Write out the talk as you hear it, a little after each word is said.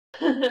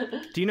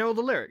Do you know all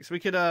the lyrics? We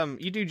could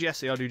you do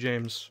Jesse, I'll do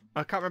James.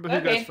 I can't remember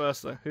who goes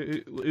first though.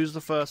 Who's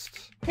the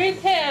first?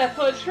 Prepare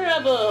for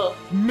trouble.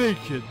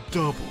 Make it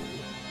double.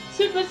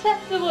 To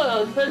protect the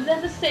world from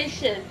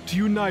devastation. To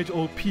unite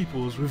all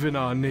peoples within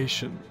our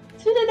nation.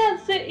 To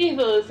denounce the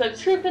evils of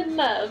truth and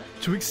love.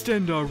 To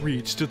extend our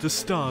reach to the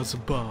stars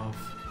above.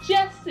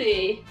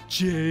 Jesse.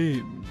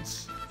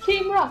 James.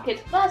 Team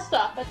Rocket, blast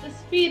off at the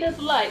speed of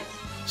light.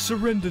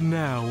 Surrender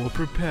now or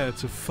prepare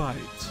to fight.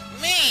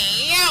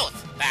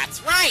 Meowth!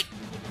 That's right!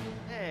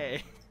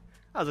 Hey,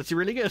 that was actually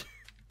really good.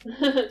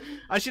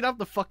 I should have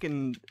the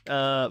fucking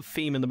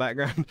theme in the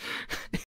background.